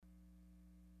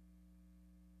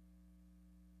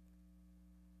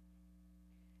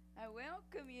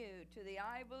welcome you to the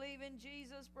I Believe in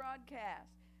Jesus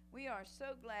broadcast. We are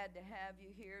so glad to have you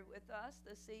here with us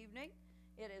this evening.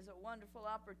 It is a wonderful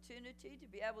opportunity to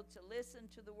be able to listen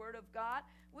to the Word of God.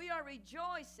 We are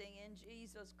rejoicing in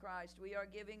Jesus Christ. We are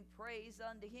giving praise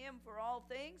unto Him for all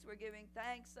things. We're giving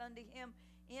thanks unto Him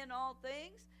in all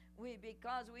things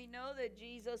because we know that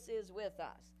Jesus is with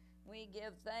us. We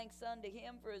give thanks unto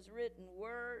Him for His written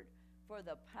Word, for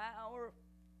the power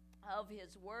of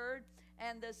His Word.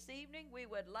 And this evening we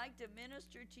would like to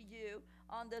minister to you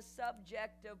on the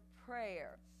subject of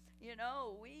prayer. You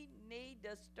know, we need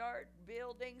to start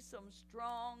building some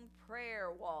strong prayer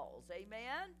walls.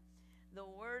 Amen? The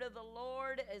Word of the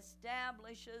Lord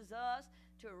establishes us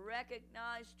to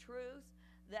recognize truth,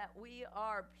 that we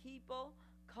are people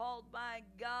called by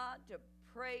God to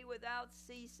pray without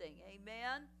ceasing.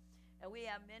 Amen? And we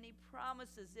have many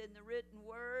promises in the written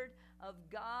Word of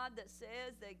God that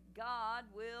says that God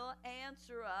will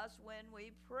answer us when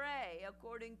we pray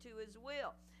according to His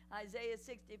will. Isaiah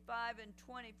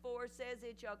 65:24 says,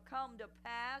 "It shall come to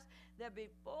pass that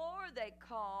before they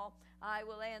call, I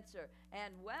will answer.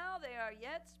 And while they are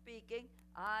yet speaking,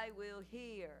 I will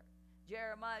hear."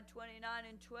 Jeremiah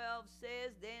 29:12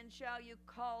 says, "Then shall you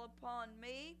call upon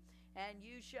me, and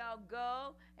you shall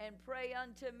go and pray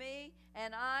unto me,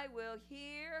 and I will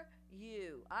hear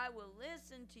you. I will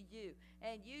listen to you,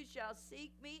 and you shall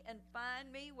seek me and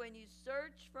find me when you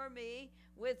search for me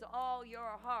with all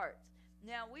your hearts."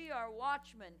 Now, we are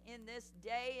watchmen in this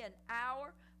day and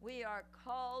hour. We are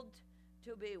called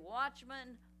to be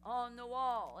watchmen on the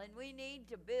wall, and we need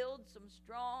to build some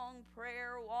strong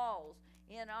prayer walls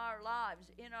in our lives,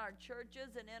 in our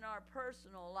churches, and in our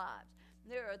personal lives.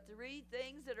 There are three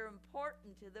things that are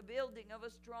important to the building of a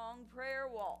strong prayer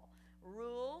wall: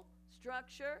 rule,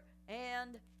 structure,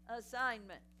 and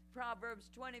assignment. Proverbs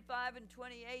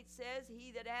 25:28 says,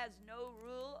 "He that has no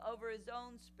rule over his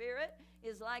own spirit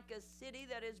is like a city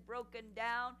that is broken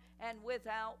down and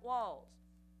without walls."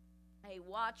 A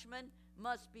watchman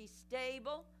must be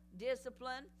stable,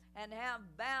 disciplined, and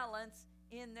have balance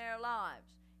in their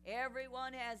lives.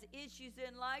 Everyone has issues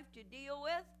in life to deal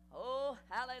with. Oh,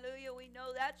 hallelujah, we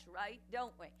know that's right,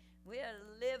 don't we? We are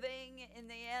living in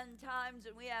the end times,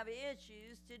 and we have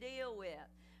issues to deal with.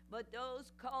 But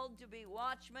those called to be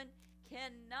watchmen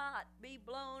cannot be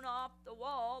blown off the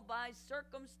wall by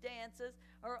circumstances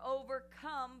or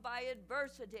overcome by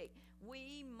adversity.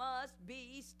 We must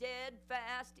be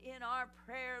steadfast in our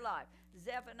prayer life.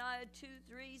 Zephaniah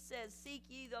 2:3 says, "Seek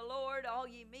ye the Lord, all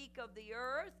ye meek of the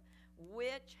earth,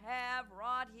 which have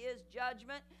wrought his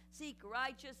judgment. Seek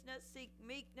righteousness, seek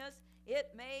meekness.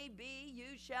 It may be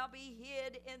you shall be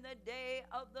hid in the day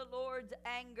of the Lord's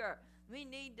anger." We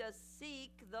need to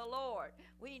seek the Lord.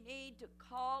 We need to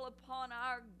call upon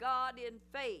our God in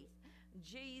faith.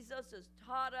 Jesus has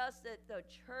taught us that the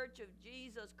church of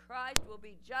Jesus Christ will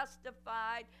be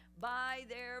justified by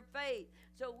their faith.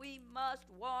 So we must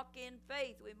walk in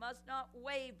faith. We must not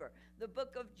waver. The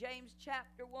book of James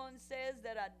chapter 1 says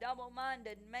that a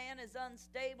double-minded man is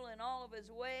unstable in all of his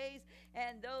ways,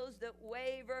 and those that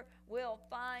waver will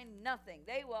find nothing.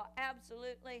 They will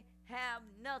absolutely have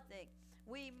nothing.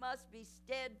 We must be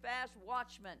steadfast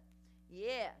watchmen.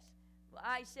 Yes.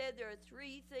 I said there are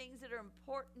three things that are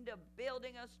important to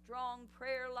building a strong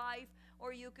prayer life,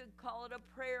 or you could call it a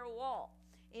prayer wall.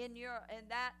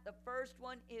 The first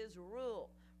one is rule.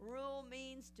 Rule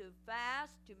means to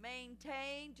fast, to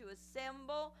maintain, to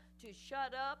assemble, to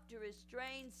shut up, to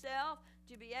restrain self,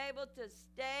 to be able to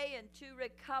stay and to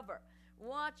recover.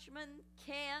 Watchmen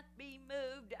can't be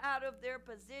moved out of their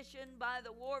position by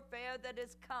the warfare that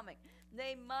is coming.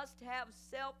 They must have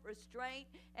self-restraint,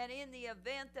 and in the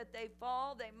event that they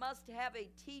fall, they must have a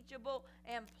teachable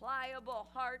and pliable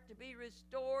heart to be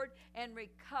restored and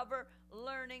recover,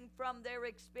 learning from their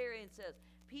experiences.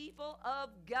 People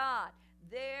of God,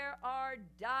 there are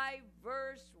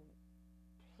diverse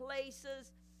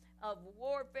places of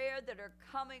warfare that are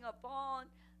coming upon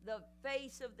the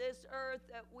face of this earth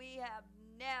that we have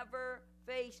never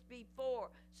faced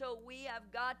before. So we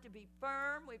have got to be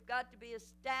firm. We've got to be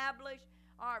established.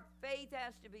 Our faith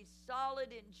has to be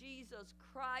solid in Jesus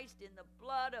Christ, in the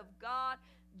blood of God.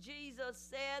 Jesus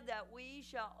said that we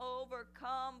shall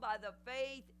overcome by the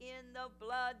faith in the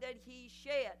blood that He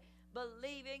shed,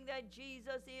 believing that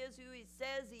Jesus is who He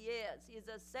says He is. He is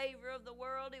a Savior of the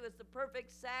world. He was the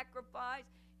perfect sacrifice.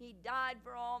 He died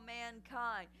for all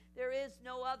mankind. There is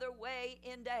no other way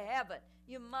into heaven.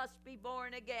 You must be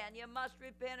born again. You must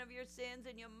repent of your sins,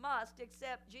 and you must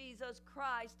accept Jesus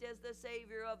Christ as the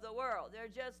Savior of the world.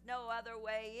 There's just no other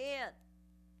way in.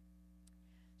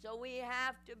 So we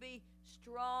have to be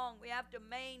strong. We have to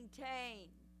maintain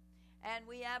and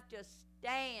we have to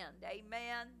stand.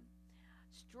 Amen.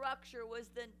 Structure was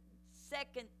the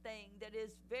second thing that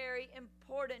is very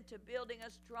important to building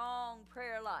a strong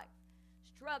prayer life.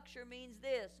 Structure means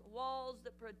this: walls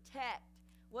that protect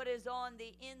what is on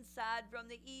the inside from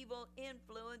the evil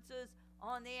influences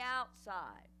on the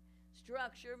outside.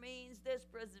 Structure means this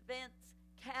prevents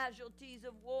casualties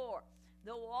of war.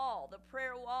 The wall, the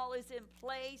prayer wall, is in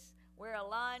place where a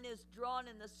line is drawn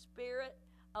in the spirit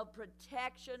of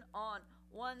protection on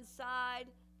one side,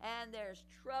 and there's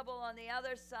trouble on the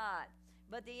other side.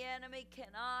 But the enemy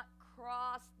cannot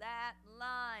cross that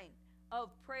line of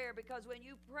prayer, because when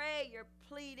you pray, you're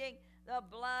pleading the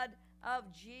blood of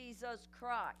Jesus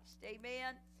Christ.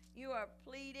 Amen. You are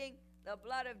pleading the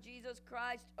blood of Jesus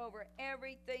Christ over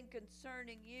everything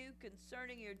concerning you,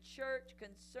 concerning your church,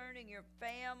 concerning your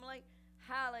family.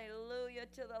 Hallelujah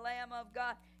to the Lamb of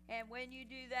God. And when you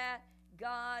do that,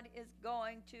 God is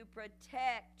going to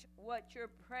protect what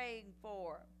you're praying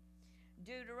for.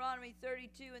 Deuteronomy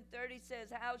 32:30 says,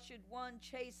 how should one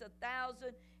chase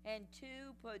 1,000 and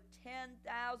two put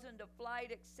 10,000 to flight,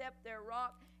 except their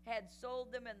rock had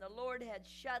sold them and the Lord had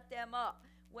shut them up?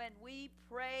 When we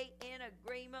pray in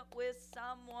agreement with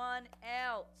someone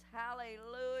else,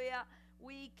 hallelujah,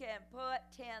 we can put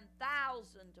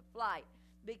 10,000 to flight,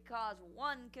 because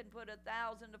one can put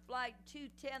 1,000 to flight, two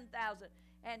 10,000.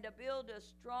 And to build a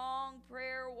strong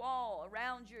prayer wall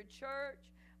around your church,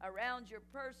 around your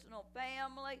personal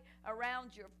family,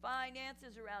 around your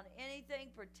finances, around anything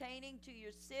pertaining to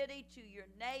your city, to your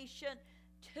nation,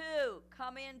 to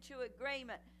come into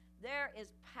agreement. There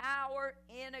is power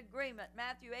in agreement.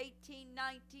 Matthew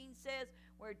 18:19 says,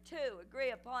 where two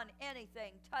agree upon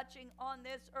anything touching on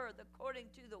this earth according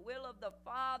to the will of the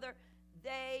Father,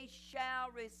 they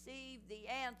shall receive the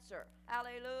answer.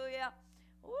 Hallelujah.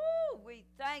 Woo, we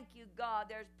thank you, God.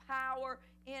 There's power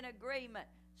in agreement.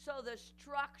 So the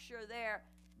structure there,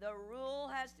 the rule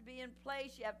has to be in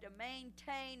place. You have to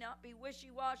maintain, not be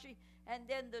wishy-washy. And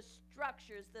then the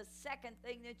structure is the second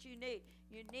thing that you need.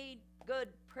 You need good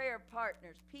prayer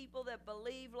partners, people that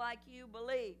believe like you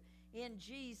believe, in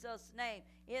Jesus' name,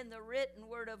 in the written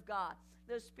word of God.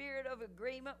 The spirit of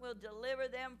agreement will deliver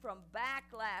them from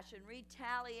backlash and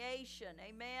retaliation.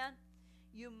 Amen.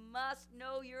 You must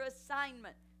know your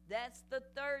assignment. That's the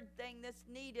third thing that's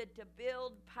needed to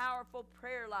build powerful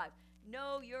prayer life.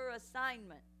 Know your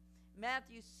assignment.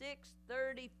 Matthew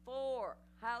 6:34.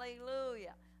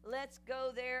 Hallelujah. Let's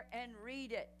go there and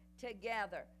read it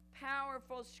together.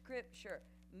 Powerful scripture.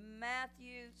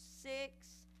 Matthew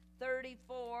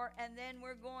 6:34. And then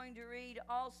we're going to read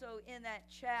also in that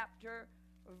chapter,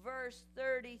 verse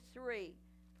 33.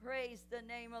 Praise the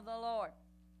name of the Lord.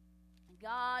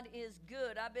 God is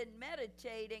good. I've been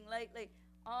meditating lately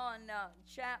on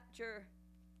chapter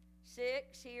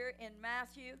 6 here in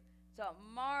Matthew. It's a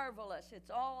marvelous.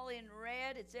 It's all in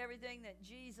red. It's everything that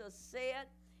Jesus said.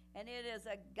 And it is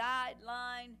a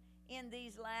guideline in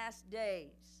these last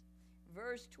days.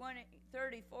 Verse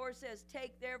 34 says,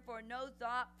 take therefore no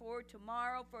thought for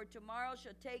tomorrow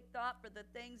shall take thought for the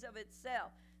things of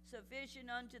itself.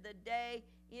 Sufficient unto the day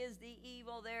is the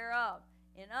evil thereof.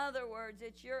 In other words,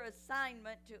 it's your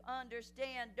assignment to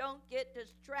understand. Don't get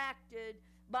distracted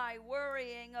by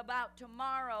worrying about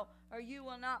tomorrow, or you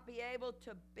will not be able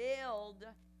to build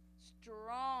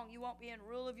strong. You won't be in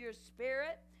rule of your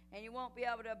spirit, and you won't be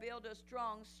able to build a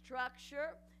strong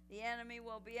structure. The enemy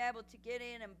will be able to get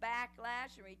in and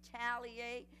backlash and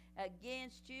retaliate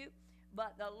against you.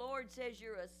 But the Lord says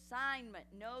your assignment,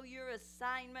 know your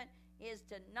assignment, is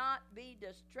to not be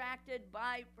distracted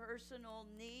by personal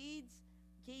needs.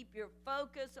 Keep your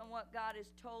focus on what God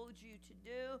has told you to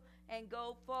do and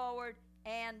go forward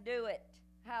and do it.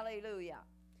 Hallelujah.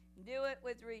 Do it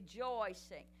with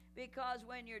rejoicing, because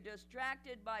when you're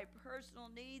distracted by personal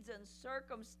needs and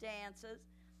circumstances,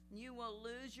 you will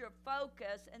lose your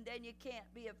focus, and then you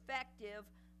can't be effective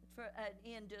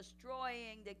in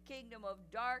destroying the kingdom of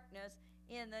darkness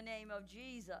in the name of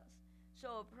Jesus.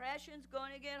 So oppression's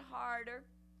going to get harder.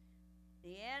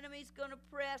 The enemy's going to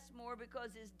press more because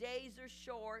his days are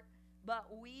short, but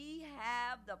we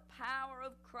have the power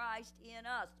of Christ in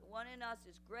us. The one in us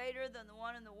is greater than the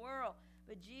one in the world.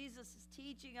 But Jesus is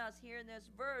teaching us here in this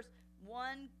verse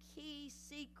one key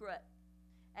secret,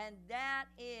 and that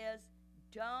is,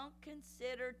 don't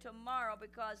consider tomorrow,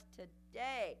 because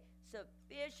today,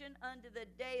 sufficient unto the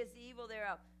day is the evil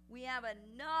thereof. We have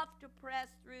enough to press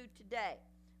through today.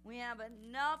 We have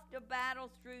enough to battle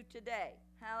through today.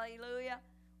 Hallelujah.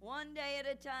 One day at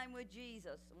a time with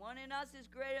Jesus. The one in us is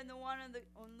greater than the one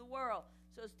in the world.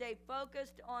 So stay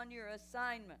focused on your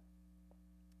assignment.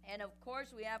 And of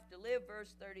course, we have to live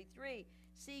verse 33.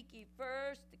 Seek ye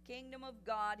first the kingdom of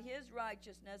God, his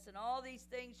righteousness, and all these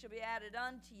things shall be added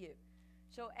unto you.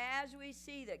 So as we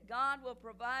see that God will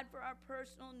provide for our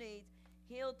personal needs,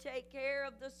 he'll take care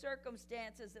of the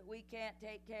circumstances that we can't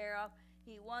take care of.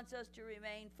 He wants us to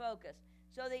remain focused.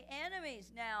 So the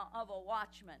enemies now of a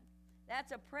watchman,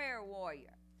 that's a prayer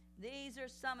warrior. These are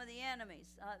some of the enemies.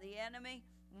 The enemy,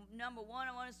 number one,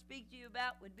 I want to speak to you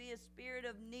about would be a spirit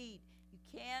of need.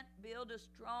 You can't build a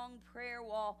strong prayer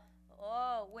wall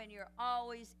when you're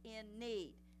always in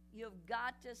need. You've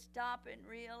got to stop and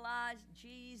realize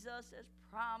Jesus has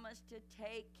promised to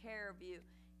take care of you.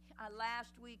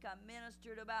 Last week I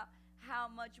ministered about how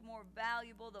much more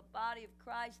valuable the body of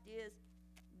Christ is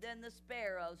than the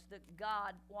sparrows that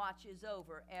God watches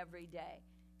over every day.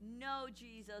 Know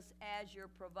Jesus as your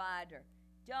provider.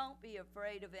 Don't be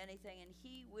afraid of anything, and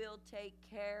he will take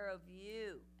care of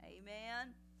you.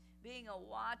 Amen? Being a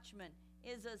watchman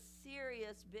is a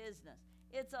serious business.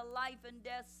 It's a life and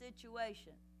death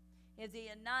situation. If the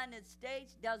United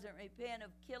States doesn't repent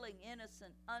of killing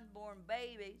innocent unborn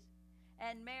babies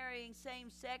and marrying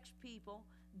same-sex people,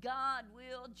 God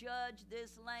will judge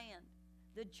this land.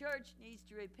 The church needs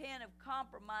to repent of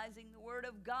compromising the Word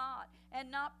of God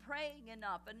and not praying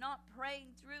enough and not praying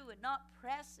through and not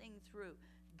pressing through.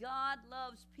 God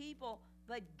loves people,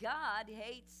 but God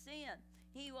hates sin.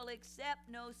 He will accept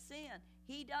no sin.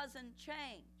 He doesn't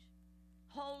change.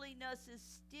 Holiness is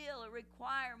still a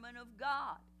requirement of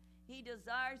God. He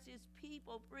desires his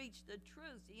people preach the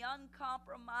truth, the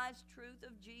uncompromised truth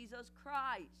of Jesus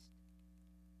Christ.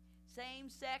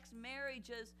 Same-sex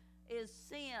marriages is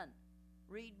sin.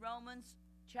 Read Romans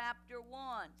chapter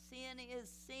 1. Sin is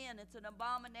sin. It's an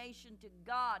abomination to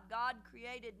God. God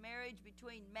created marriage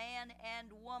between man and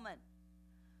woman.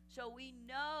 So we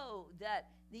know that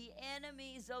the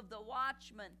enemies of the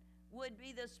watchman would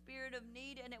be the spirit of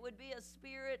need, and it would be a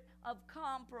spirit of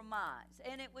compromise,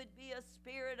 and it would be a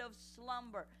spirit of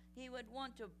slumber. He would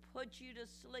want to put you to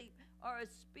sleep, or a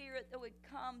spirit that would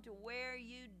come to wear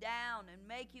you down and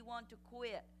make you want to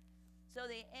quit. So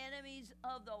the enemies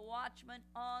of the watchman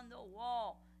on the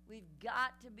wall, we've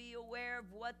got to be aware of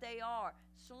what they are.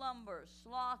 Slumber,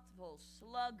 slothful,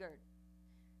 sluggard.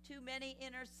 Too many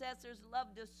intercessors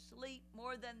love to sleep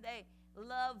more than they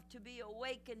love to be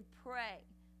awake and pray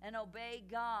and obey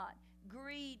God.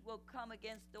 Greed will come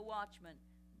against the watchman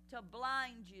to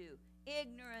blind you.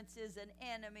 Ignorance is an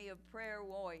enemy of prayer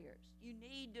warriors. You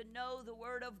need to know the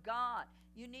Word of God.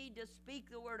 You need to speak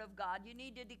the Word of God. You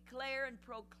need to declare and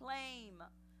proclaim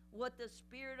what the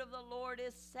Spirit of the Lord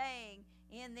is saying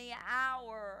in the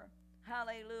hour,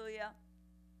 hallelujah,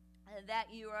 that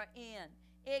you are in.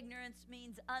 Ignorance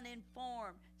means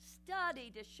uninformed.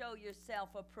 Study to show yourself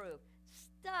approved.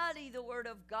 Study the Word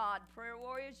of God. Prayer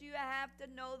warriors, you have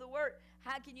to know the Word.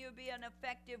 How can you be an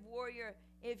effective warrior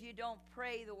if you don't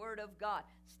pray the Word of God?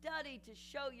 Study to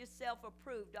show yourself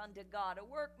approved unto God, a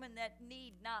workman that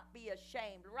need not be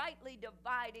ashamed, rightly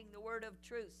dividing the word of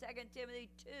truth. 2 Timothy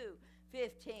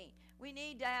 2:15. We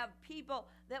need to have people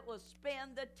that will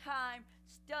spend the time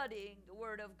studying the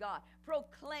Word of God,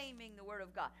 proclaiming the Word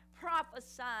of God,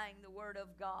 prophesying the Word of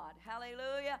God,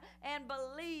 hallelujah, and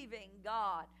believing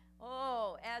God.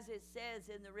 Oh, as it says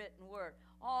in the written word,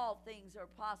 all things are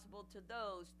possible to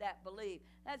those that believe.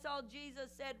 That's all Jesus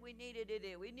said we needed to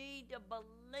do. We need to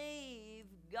believe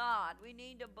God. We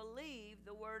need to believe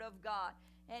the Word of God.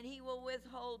 And he will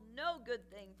withhold no good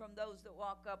thing from those that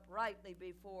walk uprightly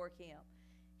before him.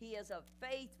 He is a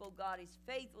faithful God. He's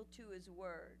faithful to his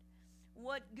word.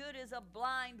 What good is a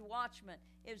blind watchman?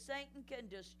 If Satan can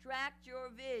distract your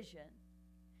vision,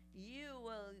 you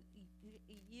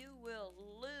will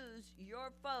lose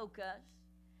your focus,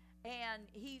 and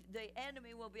the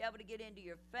enemy will be able to get into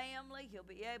your family. He'll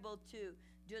be able to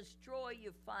destroy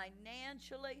you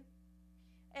financially.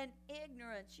 And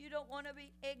ignorance, you don't want to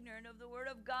be ignorant of the Word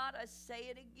of God. I say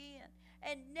it again.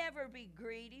 And never be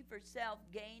greedy for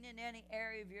self-gain in any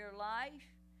area of your life.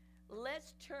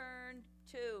 Let's turn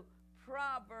to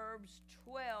Proverbs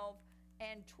 12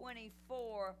 and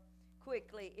 24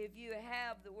 quickly. If you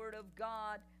have the Word of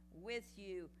God with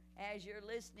you as you're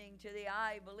listening to the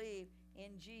I Believe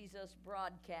in Jesus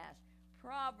broadcast.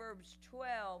 Proverbs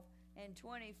 12 and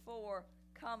 24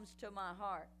 comes to my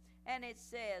heart. And it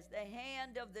says, the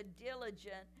hand of the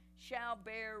diligent shall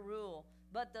bear rule,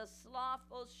 but the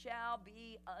slothful shall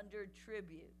be under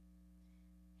tribute.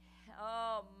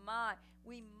 Oh my,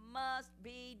 we must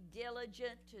be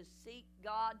diligent to seek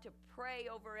God, to pray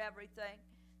over everything,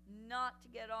 not to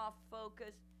get off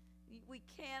focus. We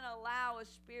can't allow a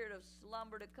spirit of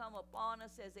slumber to come upon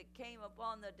us as it came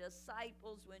upon the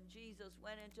disciples when Jesus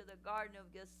went into the Garden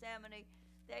of Gethsemane.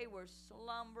 They were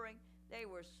slumbering, they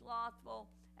were slothful,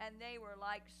 and they were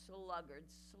like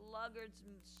sluggards. Sluggards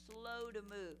slow to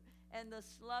move, and the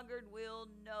sluggard will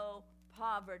know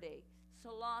poverty.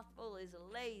 Slothful is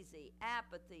lazy,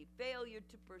 apathy, failure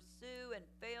to pursue, and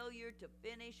failure to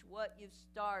finish what you've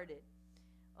started.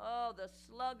 Oh, the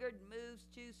sluggard moves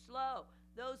too slow.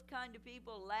 Those kind of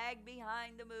people lag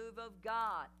behind the move of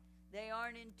God. They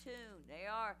aren't in tune. They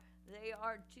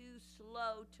are too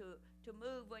slow to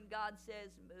move when God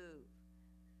says move.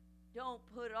 Don't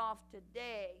put off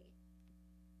today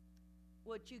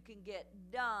what you can get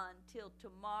done till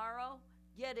tomorrow.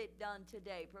 Get it done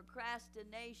today.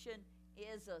 Procrastination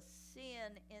is a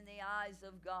sin in the eyes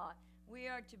of God. We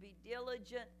are to be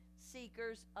diligent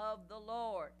seekers of the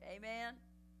Lord. Amen?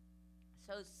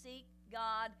 So seek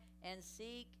God and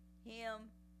seek Him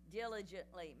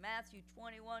diligently. Matthew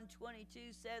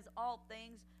 21:22 says, all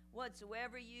things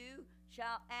whatsoever you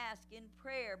shall ask in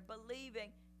prayer,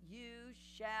 believing, you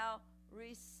shall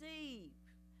receive.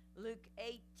 Luke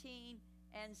 18:6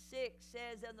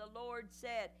 says, and the Lord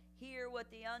said, hear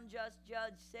what the unjust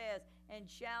judge says, and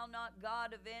shall not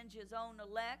God avenge his own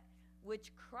elect,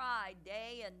 which cry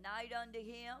day and night unto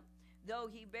him, though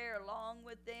he bear long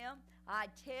with them? I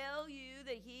tell you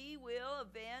that he will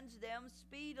avenge them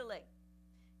speedily.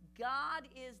 God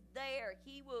is there.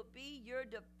 He will be your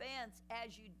defense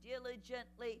as you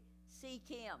diligently seek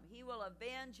him. He will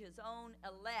avenge his own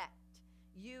elect.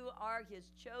 You are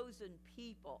his chosen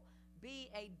people. Be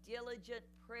a diligent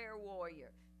prayer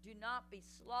warrior. Do not be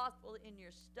slothful in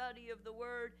your study of the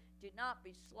word. Do not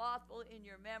be slothful in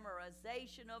your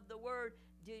memorization of the word.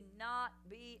 Do not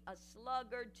be a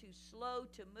sluggard, too slow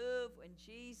to move when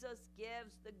Jesus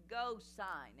gives the go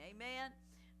sign. Amen?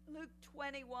 Luke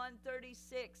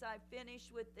 21:36, I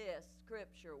finish with this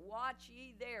scripture. Watch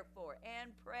ye therefore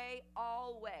and pray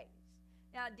always.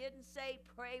 Now, it didn't say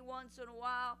pray once in a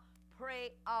while.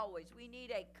 Pray always. We need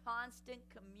a constant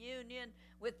communion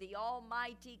with the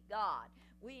Almighty God.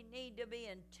 We need to be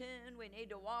in tune. We need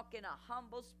to walk in a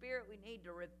humble spirit. We need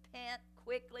to repent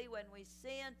quickly when we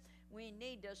sin. We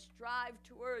need to strive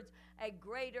towards a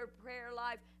greater prayer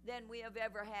life than we have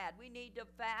ever had. We need to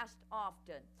fast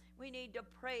often. We need to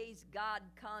praise God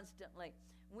constantly.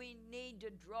 We need to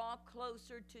draw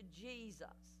closer to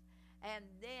Jesus. And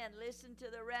then listen to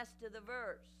the rest of the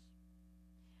verse.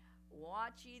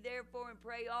 Watch ye therefore and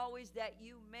pray always, that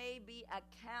you may be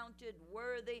accounted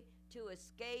worthy to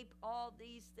escape all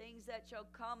these things that shall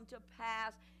come to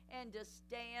pass, and to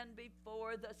stand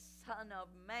before the Son of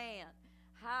Man.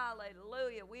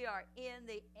 Hallelujah. We are in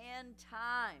the end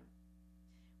time.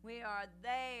 We are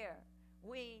there.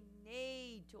 We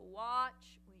need to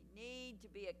watch. We need to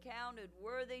be accounted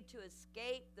worthy to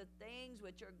escape the things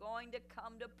which are going to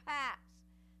come to pass.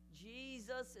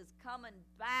 Jesus is coming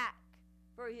back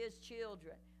for his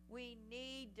children. We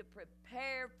need to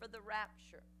prepare for the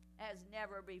rapture as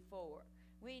never before.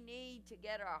 We need to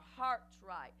get our hearts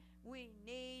right. We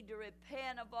need to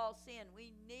repent of all sin.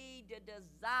 We need to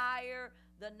desire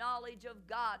the knowledge of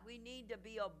God. We need to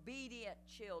be obedient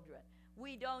children.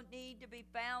 We don't need to be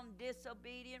found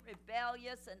disobedient,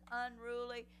 rebellious, and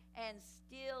unruly, and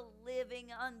still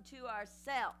living unto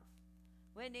ourselves.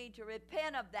 We need to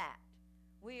repent of that.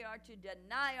 We are to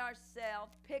deny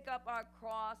ourselves, pick up our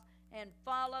cross, and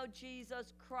follow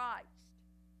Jesus Christ.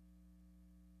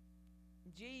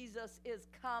 Jesus is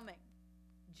coming.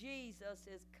 Jesus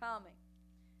is coming.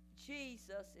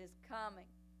 Jesus is coming.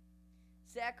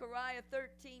 Zechariah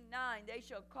 13:9, they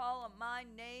shall call on my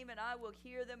name, and I will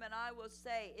hear them, and I will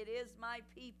say, it is my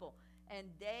people. And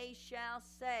they shall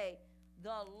say,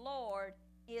 the Lord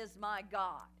is my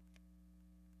God.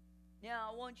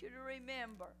 Now, I want you to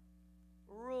remember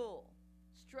rule,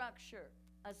 structure,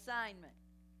 assignment.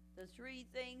 The three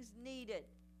things needed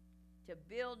to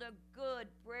build a good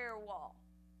prayer wall,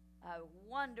 a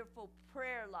wonderful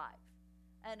prayer life,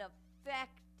 an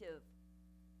effective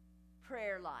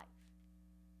prayer life.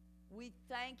 We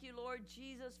thank you, Lord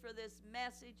Jesus, for this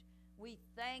message. We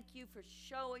thank you for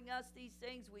showing us these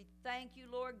things. We thank you,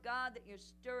 Lord God, that you're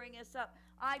stirring us up.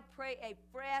 I pray a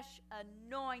fresh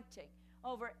anointing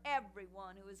over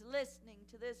everyone who is listening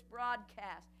to this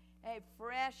broadcast, a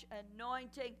fresh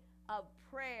anointing of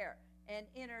prayer and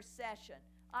intercession.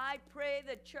 I pray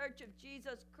the Church of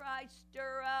Jesus Christ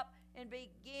stir up and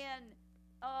begin,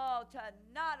 to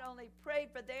not only pray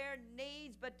for their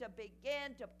needs, but to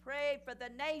begin to pray for the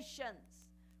nations.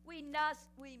 We must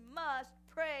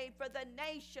pray for the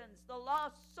nations, the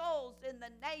lost souls in the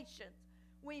nations.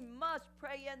 We must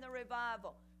pray in the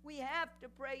revival. We have to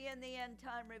pray in the end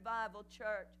time revival,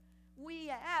 church. We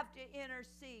have to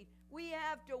intercede. We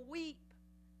have to weep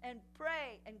and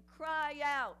pray and cry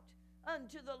out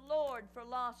unto the Lord for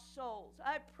lost souls.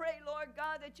 I pray, Lord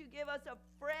God, that you give us a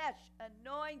fresh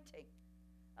anointing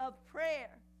of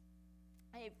prayer,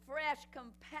 a fresh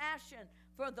compassion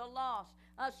for the lost,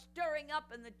 a stirring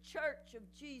up in the church of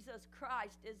Jesus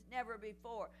Christ as never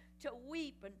before, to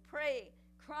weep and pray,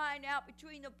 crying out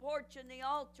between the porch and the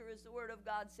altar, as the Word of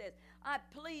God says. I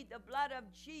plead the blood of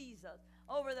Jesus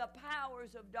over the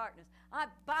powers of darkness. I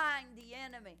bind the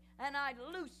enemy, and I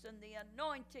loosen the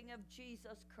anointing of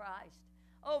Jesus Christ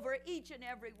over each and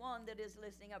every one that is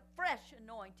listening. A fresh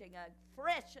anointing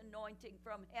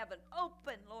from heaven.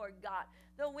 Open, Lord God,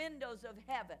 the windows of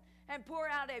heaven and pour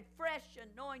out a fresh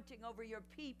anointing over your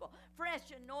people.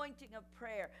 Fresh anointing of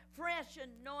prayer. Fresh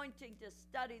anointing to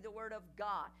study the Word of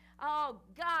God. Oh,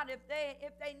 God, if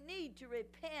they need to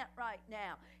repent right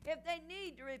now, if they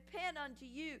need to repent unto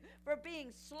you for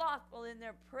being slothful in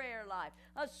their prayer life,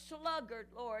 a sluggard,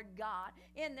 Lord God,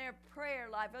 in their prayer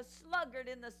life, a sluggard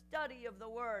in the study of the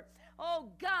Word, oh,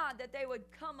 God, that they would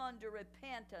come unto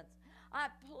repentance. I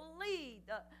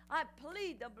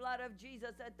plead the blood of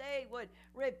Jesus that they would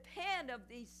repent of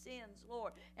these sins,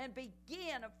 Lord, and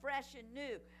begin afresh and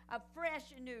new.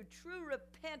 Afresh and new. True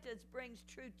repentance brings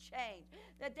true change.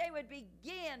 That they would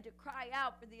begin to cry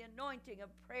out for the anointing of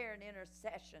prayer and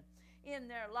intercession in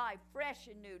their life, fresh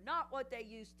and new. Not what they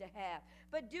used to have,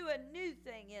 but do a new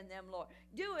thing in them, Lord.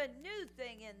 Do a new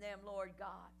thing in them, Lord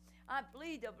God. I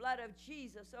plead the blood of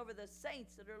Jesus over the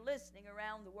saints that are listening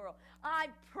around the world. I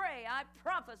pray, I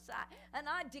prophesy, and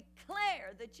I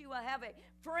declare that you will have a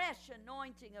fresh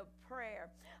anointing of prayer,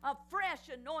 a fresh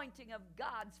anointing of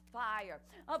God's fire,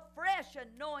 a fresh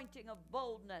anointing of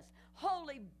boldness,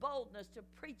 holy boldness to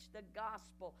preach the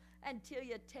gospel until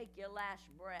you take your last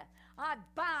breath. I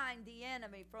bind the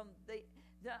enemy from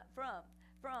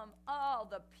all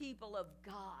the people of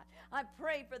God. I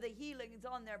pray for the healings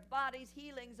on their bodies,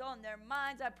 healings on their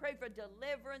minds. I pray for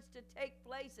deliverance to take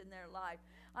place in their life.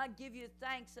 I give you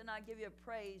thanks and I give you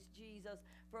praise, Jesus,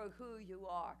 for who you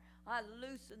are. I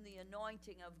loosen the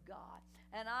anointing of God,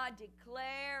 and I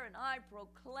declare and I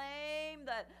proclaim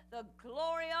that the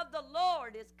glory of the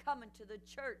Lord is coming to the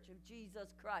church of Jesus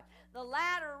Christ. The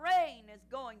latter rain is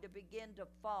going to begin to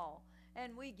fall,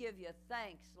 and we give you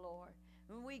thanks, Lord.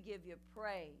 And we give you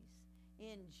praise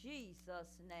in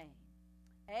Jesus' name.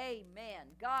 Amen.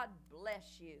 God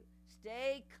bless you.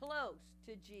 Stay close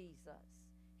to Jesus.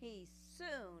 He's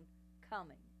soon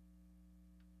coming.